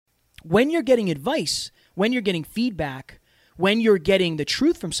when you're getting advice, when you're getting feedback, when you're getting the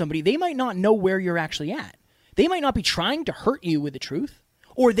truth from somebody, they might not know where you're actually at. They might not be trying to hurt you with the truth,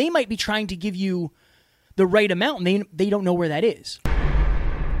 or they might be trying to give you the right amount, and they don't know where that is.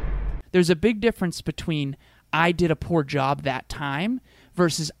 There's a big difference between I did a poor job that time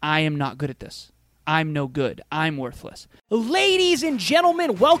versus I am not good at this. I'm no good. I'm worthless. Ladies and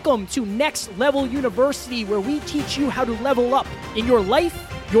gentlemen, welcome to Next Level University, where we teach you how to level up in your life,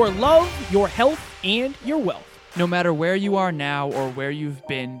 your love, your health, and your wealth. No matter where you are now or where you've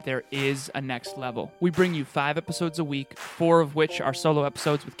been, there is a next level. We bring you 5 episodes a week, 4 of which are solo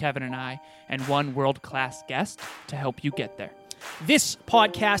episodes with Kevin and I, and 1 world-class guest to help you get there. This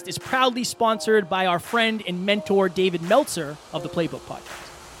podcast is proudly sponsored by our friend and mentor, David Meltzer of the Playbook Podcast.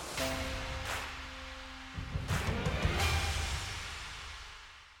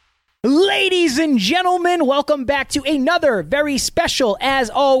 Ladies and gentlemen, welcome back to another very special,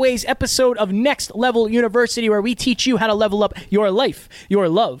 as always, episode of Next Level University, where we teach you how to level up your life, your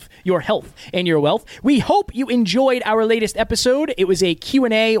love, your health, and your wealth. We hope you enjoyed our latest episode. It was a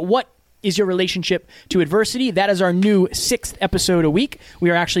Q&A. What is your relationship to adversity? That is our new 6th episode a week. We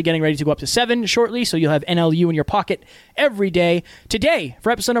are actually getting ready to go up to 7 shortly, so you'll have NLU in your pocket every day. Today,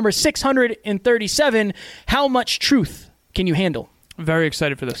 for episode number 637, how much truth can you handle? Very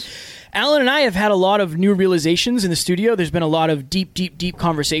excited for this. Alan and I have had a lot of new realizations in the studio. There's been a lot of deep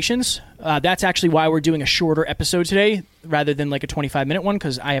conversations. That's actually why we're doing a shorter episode today rather than like a 25-minute one,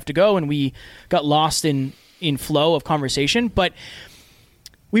 because I have to go and we got lost in flow of conversation. But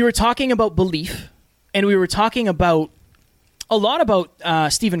we were talking about belief, and we were talking about a lot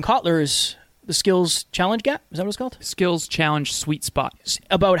about Stephen Kotler's the Skills Challenge Gap. Is that what it's called? Skills Challenge Sweet Spot.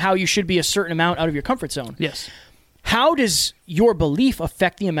 About how you should be a certain amount out of your comfort zone. Yes. How does your belief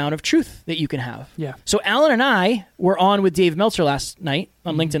affect the amount of truth that you can have? Yeah. So Alan and I were on with Dave Meltzer last night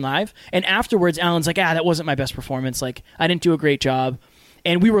on LinkedIn Live, and afterwards Alan's like, that wasn't my best performance. Like, I didn't do a great job.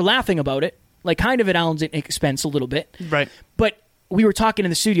 And we were laughing about it, like kind of at Alan's expense a little bit. Right. But we were talking in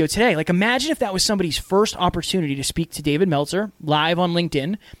the studio today, like imagine if that was somebody's first opportunity to speak to David Meltzer live on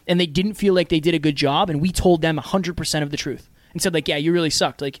LinkedIn, and they didn't feel like they did a good job, and we told them 100% of the truth. And said, like, yeah, you really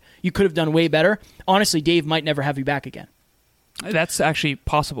sucked. Like, you could have done way better. Honestly, Dave might never have you back again. That's actually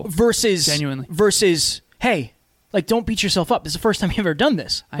possible. Genuinely. Versus, hey, like, don't beat yourself up. This is the first time you've ever done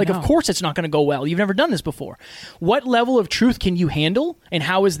this. Like, of course it's not going to go well. You've never done this before. What level of truth can you handle, and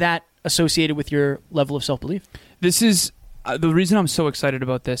how is that associated with your level of self-belief? This is, the reason I'm so excited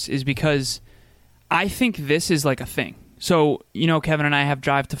about this is because I think this is like a thing. So, you know, Kevin and I have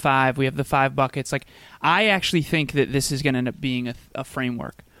Drive to 5. We have the 5 buckets. Like, I actually think that this is going to end up being a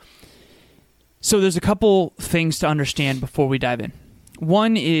framework. So there's a couple things to understand before we dive in.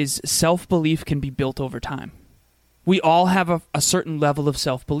 One is self-belief can be built over time. We all have a certain level of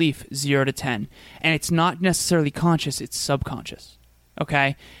self-belief, 0 to 10. And it's not necessarily conscious, it's subconscious.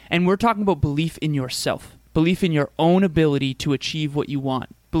 Okay? And we're talking about belief in yourself. Belief in your own ability to achieve what you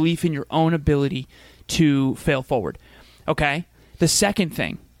want. Belief in your own ability to fail forward. Okay? The second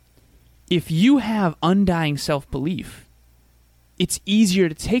thing, if you have undying self-belief, it's easier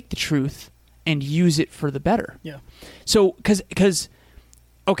to take the truth and use it for the better. Yeah. So, because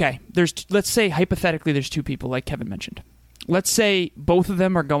okay, let's say hypothetically there's 2 people like Kevin mentioned. Let's say both of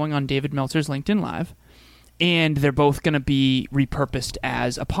them are going on David Meltzer's LinkedIn Live, and they're both going to be repurposed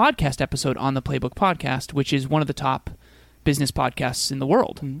as a podcast episode on the Playbook Podcast, which is one of the top business podcasts in the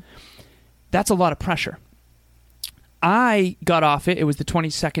world. Mm-hmm. That's a lot of pressure. I got off it. It was the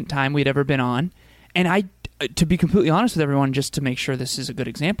 22nd time we'd ever been on. And to be completely honest with everyone, just to make sure this is a good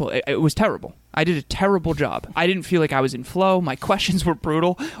example, it was terrible. I did a terrible job. I didn't feel like I was in flow. My questions were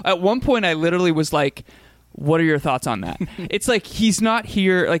brutal. At one point, I literally was like, what are your thoughts on that? It's like he's not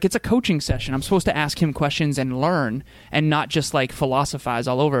here. Like, it's a coaching session. I'm supposed to ask him questions and learn and not just like philosophize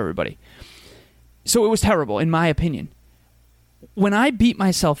all over everybody. So it was terrible, in my opinion. When I beat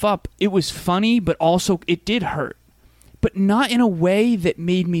myself up, it was funny, but also it did hurt. But not in a way that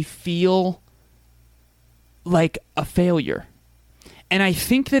made me feel like a failure. And I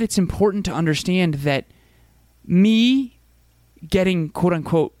think that it's important to understand that me getting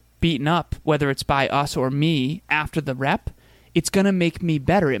quote-unquote beaten up, whether it's by us or me after the rep, it's going to make me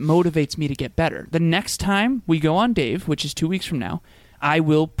better. It motivates me to get better. The next time we go on Dave, which is 2 weeks from now, I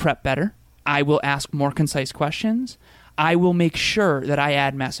will prep better. I will ask more concise questions. I will make sure that I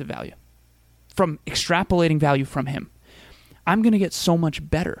add massive value from extrapolating value from him. I'm going to get so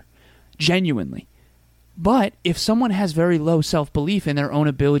much better, genuinely. But if someone has very low self-belief in their own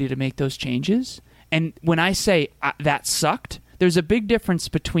ability to make those changes, and when I say that sucked, there's a big difference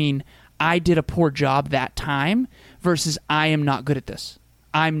between I did a poor job that time versus I am not good at this.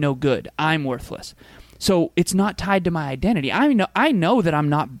 I'm no good. I'm worthless. So it's not tied to my identity. I know that I'm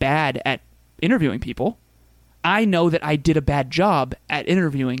not bad at interviewing people. I know that I did a bad job at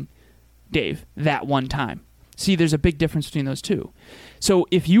interviewing Dave that one time. See, there's a big difference between those two. So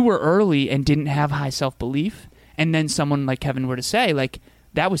if you were early and didn't have high self-belief, and then someone like Kevin were to say, like,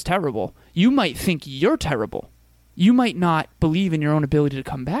 that was terrible, you might think you're terrible. You might not believe in your own ability to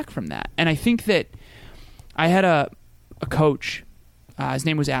come back from that. And I think that I had a coach, his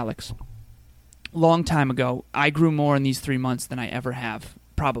name was Alex, long time ago. I grew more in these 3 months than I ever have,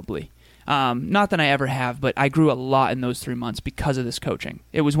 probably. Not that I ever have, but I grew a lot in those 3 months because of this coaching.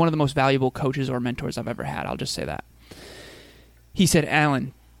 It was one of the most valuable coaches or mentors I've ever had. I'll just say that. He said,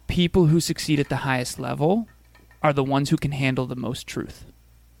 Alan, people who succeed at the highest level are the ones who can handle the most truth.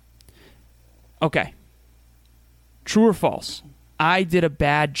 Okay. True or false? I did a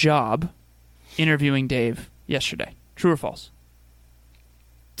bad job interviewing Dave yesterday. True or false?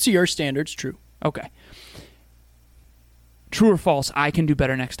 To your standards, true. Okay. True or false, I can do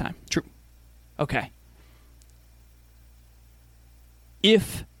better next time? True. Okay.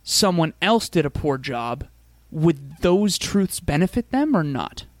 If someone else did a poor job, would those truths benefit them or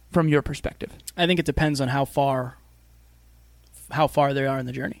not, from your perspective? I think it depends on how far they are in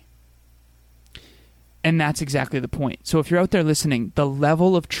the journey. And that's exactly the point. So if you're out there listening, the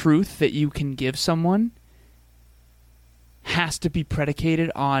level of truth that you can give someone has to be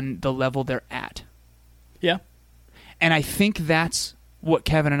predicated on the level they're at. Yeah. And I think that's what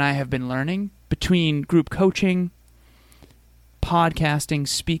Kevin and I have been learning between group coaching, podcasting,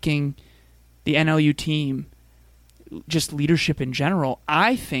 speaking, the NLU team, just leadership in general.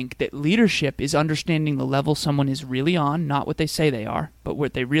 I think that leadership is understanding the level someone is really on, not what they say they are, but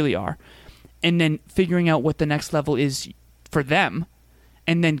what they really are, and then figuring out what the next level is for them,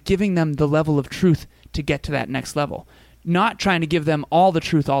 and then giving them the level of truth to get to that next level. Not trying to give them all the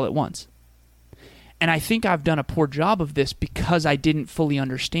truth all at once. And I think I've done a poor job of this because I didn't fully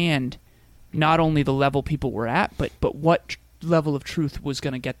understand not only the level people were at, but what level of truth was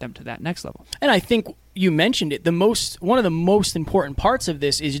going to get them to that next level. And I think you mentioned it. One of the most important parts of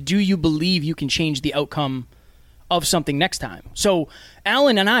this is, do you believe you can change the outcome of something next time? So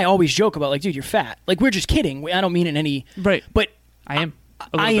Alan and I always joke about, like, dude, you're fat. Like, we're just kidding. I don't mean it in any... Right. But I am.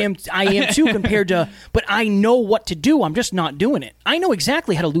 I am too, compared to, but I know what to do. I'm just not doing it. I know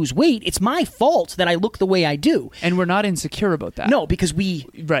exactly how to lose weight. It's my fault that I look the way I do. And we're not insecure about that. No, because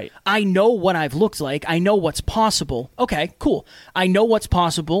right. I know what I've looked like. I know what's possible. Okay, cool. I know what's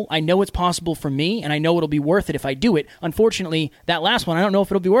possible. I know it's possible for me, and I know it'll be worth it if I do it. Unfortunately, that last one, I don't know if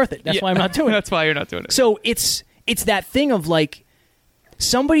it'll be worth it. That's why I'm not doing it. That's why you're not doing it. So it's that thing of, like,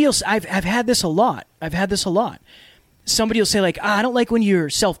 somebody else, I've had this a lot. Somebody will say, like, I don't like when you're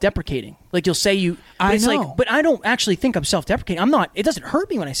self-deprecating. Like, you'll say you... I know. Like, but I don't actually think I'm self-deprecating. I'm not... It doesn't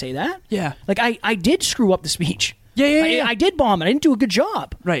hurt me when I say that. Yeah. Like, I did screw up the speech. Yeah. I did bomb it. I didn't do a good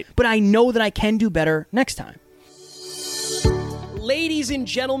job. Right. But I know that I can do better next time. Ladies and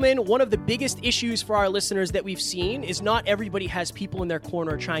gentlemen, one of the biggest issues for our listeners that we've seen is not everybody has people in their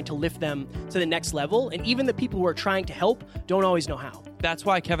corner trying to lift them to the next level, and even the people who are trying to help don't always know how. That's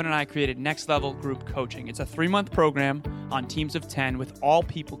why Kevin and I created Next Level Group Coaching. It's a 3-month program on teams of 10 with all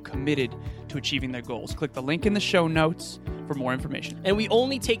people committed to achieving their goals. Click the link in the show notes for more information. And we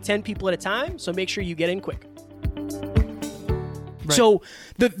only take 10 people at a time, so make sure you get in quick. Right. So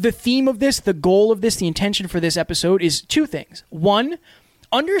the theme of this, the goal of this, the intention for this episode is 2 things. 1,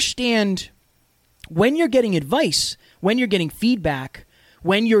 understand when you're getting advice, when you're getting feedback,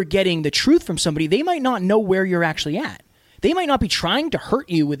 when you're getting the truth from somebody, they might not know where you're actually at. They might not be trying to hurt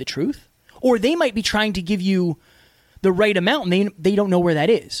you with the truth, or they might be trying to give you the right amount, and they don't know where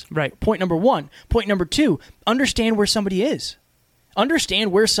that is. Right. Point number 1. Point number 2, understand where somebody is.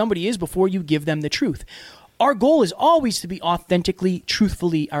 Understand where somebody is before you give them the truth. Our goal is always to be authentically,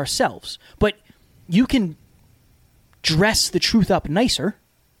 truthfully ourselves. But you can dress the truth up nicer,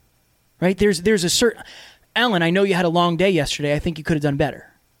 right? There's a certain... Alan, I know you had a long day yesterday. I think you could have done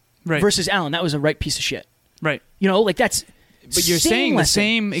better. Right. Versus Alan, that was a right piece of shit. Right. You know, like that's... But you're saying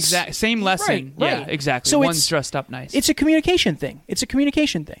lesson. the same lesson. Right. Yeah, exactly. So one's dressed up nice. It's a communication thing.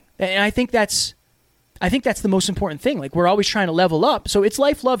 And I think that's the most important thing. Like, we're always trying to level up. So it's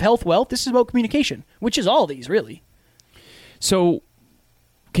life, love, health, wealth. This is about communication, which is all these, really. So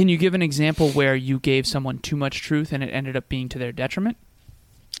can you give an example where you gave someone too much truth and it ended up being to their detriment?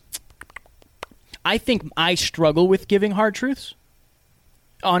 I think I struggle with giving hard truths.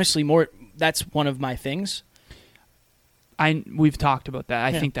 Honestly, that's one of my things. We've talked about that.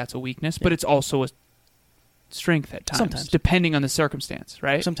 I think that's a weakness, but it's also a strength at times. Sometimes. Depending on the circumstance,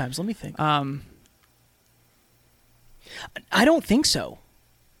 right? Sometimes. Let me think. I don't think so.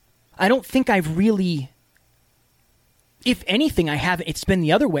 I don't think I've really, if anything, I haven't, it's been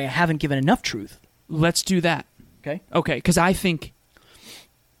the other way. I haven't given enough truth. Let's do that. Okay. Okay, because I think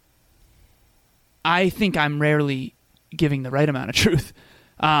I'm rarely giving the right amount of truth.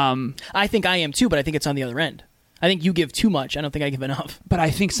 I think I am too, but I think it's on the other end. I think you give too much. I don't think I give enough. But I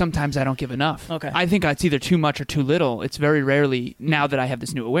think sometimes I don't give enough. Okay. I think it's either too much or too little. It's very rarely now that I have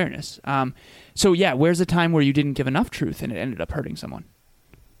this new awareness. So yeah, where's the time where you didn't give enough truth and it ended up hurting someone?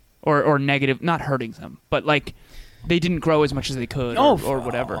 Or negative, not hurting them, but like they didn't grow as much as they could or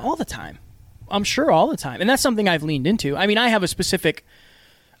whatever. All the time. I'm sure all the time. And that's something I've leaned into. I mean, I have a specific...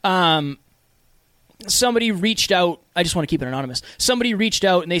 somebody reached out. I just want to keep it anonymous. Somebody reached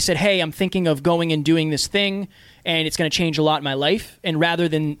out and they said, hey, I'm thinking of going and doing this thing, and it's going to change a lot in my life. And rather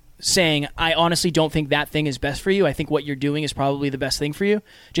than saying, I honestly don't think that thing is best for you, I think what you're doing is probably the best thing for you,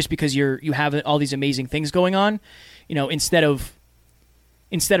 just because you have all these amazing things going on. You know, instead of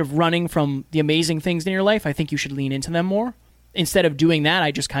running from the amazing things in your life, I think you should lean into them more. Instead of doing that,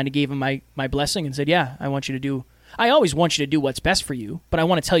 I just kind of gave him my blessing and said, yeah, I always want you to do what's best for you, but I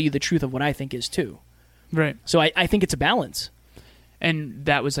want to tell you the truth of what I think is too. Right. So I think it's a balance. And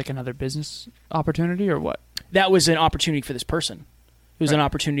that was like another business opportunity or what? That was an opportunity for this person. It was an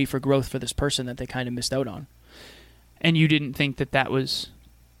opportunity for growth for this person that they kind of missed out on. And you didn't think that was...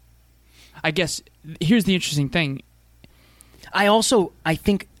 I guess, here's the interesting thing. I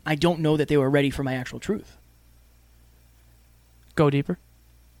don't know that they were ready for my actual truth. Go deeper.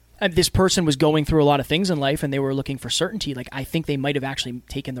 This person was going through a lot of things in life and they were looking for certainty. Like, I think they might have actually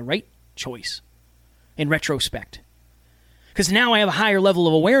taken the right choice in retrospect. Because now I have a higher level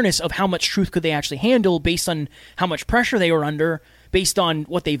of awareness of how much truth could they actually handle based on how much pressure they were under, based on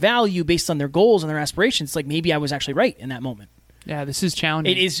what they value, based on their goals and their aspirations. Like, maybe I was actually right in that moment. Yeah, this is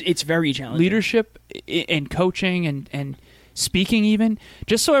challenging. It's very challenging. Leadership and coaching and speaking even,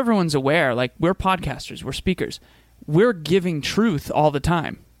 just so everyone's aware, like, we're podcasters, we're speakers. We're giving truth all the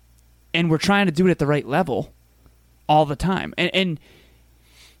time. And we're trying to do it at the right level all the time. And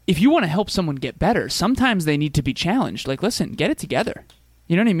if you want to help someone get better, sometimes they need to be challenged. Like, listen, get it together.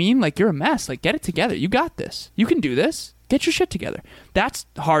 You know what I mean? Like, you're a mess. Like, get it together. You got this. You can do this. Get your shit together. That's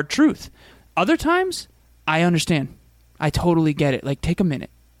hard truth. Other times, I understand. I totally get it. Like, take a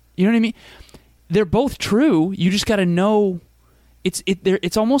minute. You know what I mean? They're both true. You just got to know.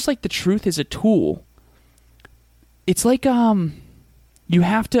 It's almost like the truth is a tool. It's like you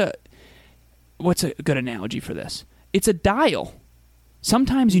have to. What's a good analogy for this? It's a dial.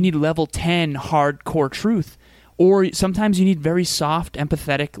 Sometimes you need level 10 hardcore truth, or sometimes you need very soft,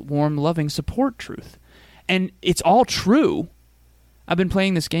 empathetic, warm, loving support truth. And it's all true. I've been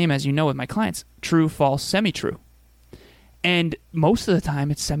playing this game, as you know, with my clients. True, false, semi-true. And most of the time,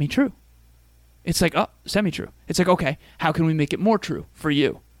 it's semi-true. It's like, oh, semi-true. It's like, okay, how can we make it more true for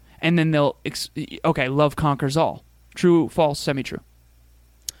you? And then they'll, okay, love conquers all. True, false, semi-true.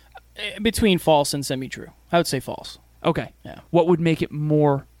 Between false and semi-true. I would say false. Okay. Yeah. What would make it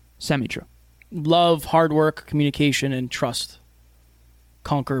more semi-true? Love, hard work, communication, and trust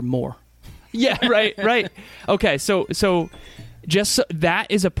conquer more. Yeah, right. Okay, so that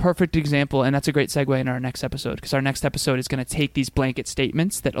is a perfect example, and that's a great segue in our next episode, because our next episode is going to take these blanket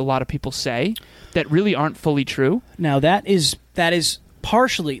statements that a lot of people say that really aren't fully true. Now, that is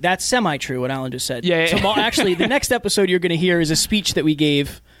partially, that's semi-true, what Alan just said. Yeah. So, actually, the next episode you're going to hear is a speech that we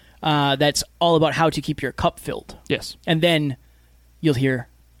gave that's all about how to keep your cup filled. Yes. And then you'll hear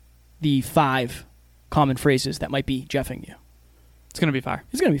the 5 common phrases that might be Jeffing you. It's going to be fire.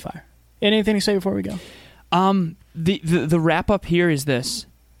 It's going to be fire. Anything to say before we go? The wrap up here is this.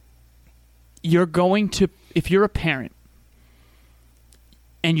 You're going to, if you're a parent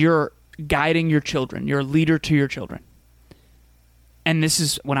and you're guiding your children, you're a leader to your children. And this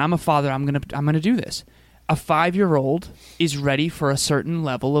is, when I'm a father, I'm going to do this. A 5-year-old is ready for a certain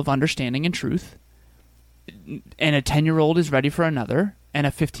level of understanding and truth, and a 10-year-old is ready for another, and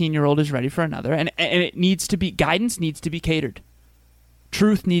a 15-year-old is ready for another, and it needs to be, guidance needs to be catered.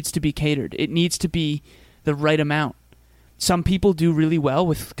 Truth needs to be catered. It needs to be the right amount. Some people do really well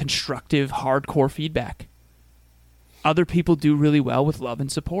with constructive, hardcore feedback. Other people do really well with love and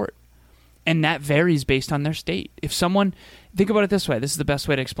support. And that varies based on their state. If someone, think about it this way, this is the best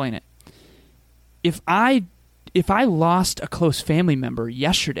way to explain it. If I lost a close family member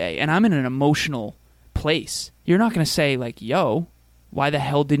yesterday and I'm in an emotional place, you're not going to say like, yo, why the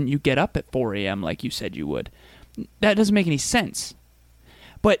hell didn't you get up at 4 a.m. like you said you would? That doesn't make any sense.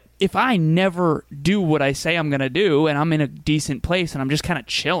 But if I never do what I say I'm going to do and I'm in a decent place and I'm just kind of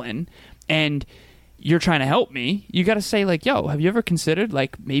chilling and you're trying to help me, you got to say like, yo, have you ever considered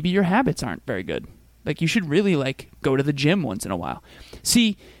like maybe your habits aren't very good? Like you should really like go to the gym once in a while.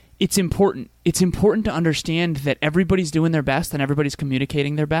 See, it's important. It's important to understand that everybody's doing their best and everybody's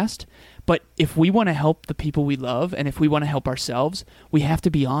communicating their best. But if we want to help the people we love and if we want to help ourselves, we have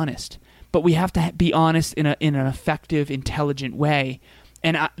to be honest. But we have to be honest in an effective, intelligent way.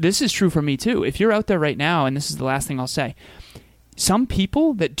 And this is true for me too. If you're out there right now, and this is the last thing I'll say, some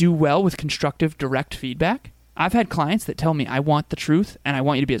people that do well with constructive, direct feedback, I've had clients that tell me, I want the truth and I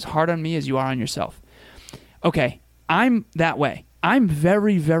want you to be as hard on me as you are on yourself. Okay, I'm that way. I'm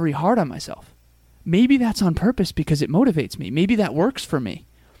very, very hard on myself. Maybe that's on purpose because it motivates me. Maybe that works for me.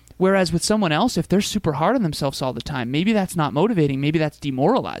 Whereas with someone else, if they're super hard on themselves all the time, maybe that's not motivating. Maybe that's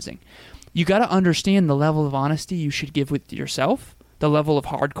demoralizing. You got to understand the level of honesty you should give with yourself, the level of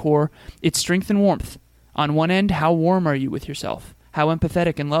hardcore. It's strength and warmth. On one end, how warm are you with yourself? How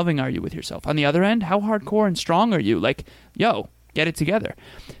empathetic and loving are you with yourself? On the other end, how hardcore and strong are you? Like, yo, get it together.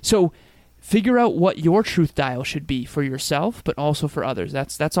 So figure out what your truth dial should be for yourself, but also for others.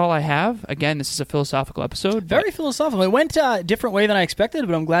 That's all I have. Again, this is a philosophical episode. Very philosophical. It went a different way than I expected,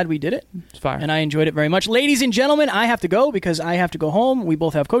 but I'm glad we did it. It's fire. And I enjoyed it very much. Ladies and gentlemen, I have to go because I have to go home. We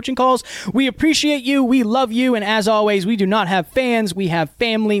both have coaching calls. We appreciate you. We love you. And as always, we do not have fans. We have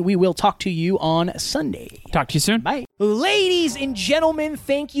family. We will talk to you on Sunday. Talk to you soon. Bye. Ladies and gentlemen,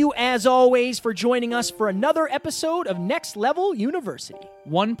 thank you as always for joining us for another episode of Next Level University.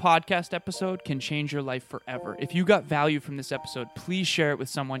 One podcast episode can change your life forever. If you got value from this episode, please share it with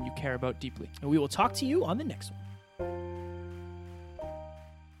someone you care about deeply. And we will talk to you on the next one.